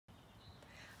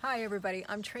Hi everybody,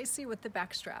 I'm Tracy with the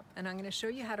BackStrap, and I'm going to show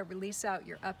you how to release out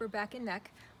your upper back and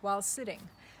neck while sitting.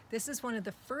 This is one of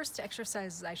the first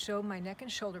exercises I show my neck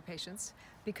and shoulder patients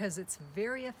because it's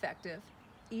very effective,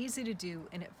 easy to do,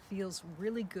 and it feels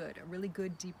really good, a really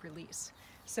good deep release.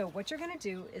 So what you're going to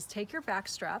do is take your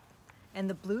BackStrap and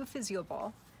the blue physio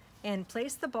ball and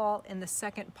place the ball in the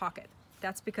second pocket.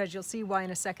 That's because you'll see why in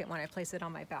a second when I place it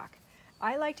on my back.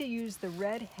 I like to use the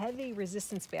red heavy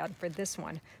resistance band for this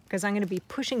one because I'm going to be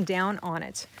pushing down on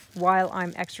it while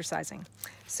I'm exercising.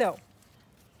 So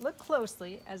look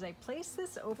closely as I place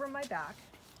this over my back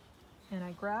and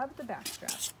I grab the back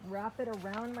strap, wrap it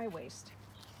around my waist.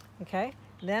 Okay,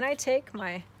 then I take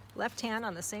my left hand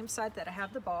on the same side that I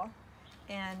have the ball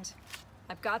and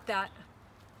I've got that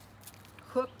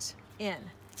hooked in.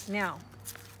 Now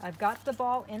I've got the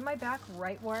ball in my back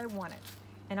right where I want it,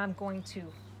 and I'm going to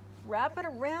wrap it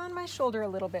around my shoulder a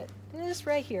little bit, this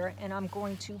right here, and I'm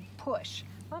going to push.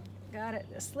 Oh, got it,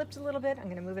 it slipped a little bit. I'm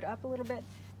gonna move it up a little bit.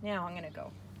 Now I'm gonna go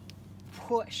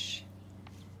push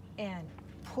and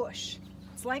push.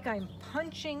 It's like I'm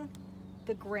punching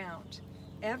the ground.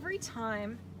 Every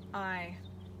time I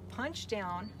punch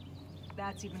down,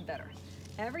 that's even better.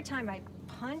 Every time I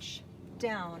punch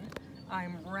down,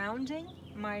 I'm rounding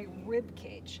my rib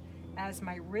cage. As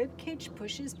my rib cage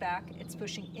pushes back, it's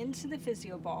pushing into the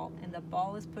physio ball and the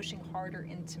ball is pushing harder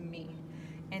into me.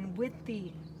 And with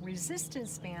the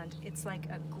resistance band, it's like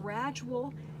a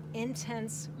gradual,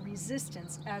 intense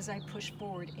resistance as I push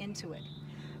forward into it.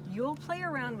 You'll play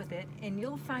around with it and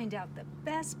you'll find out the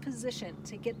best position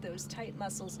to get those tight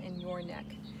muscles in your neck.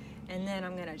 And then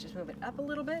I'm gonna just move it up a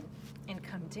little bit and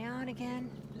come down again.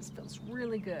 This feels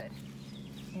really good.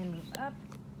 And move up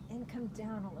and come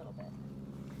down a little bit.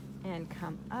 And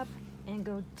come up and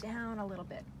go down a little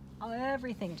bit.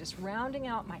 Everything just rounding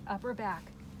out my upper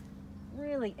back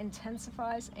really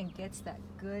intensifies and gets that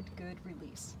good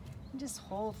release. And just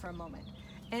hold for a moment.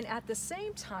 And at the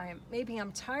same time, maybe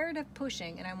I'm tired of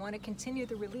pushing and I want to continue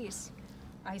the release.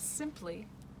 I simply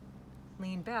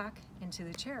lean back into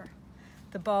the chair.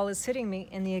 The ball is hitting me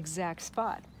in the exact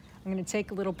spot. I'm going to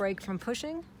take a little break from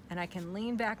pushing and I can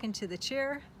lean back into the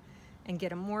chair and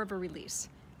get more of a release.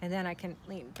 And then I can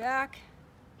lean back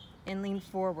and lean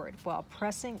forward while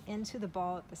pressing into the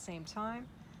ball at the same time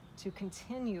to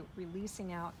continue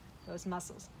releasing out those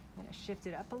muscles. I'm gonna shift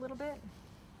it up a little bit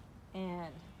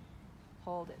and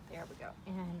hold it. There we go.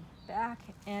 And back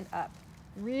and up.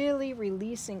 Really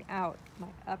releasing out my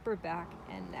upper back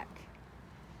and neck.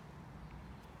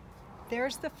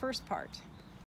 There's the first part.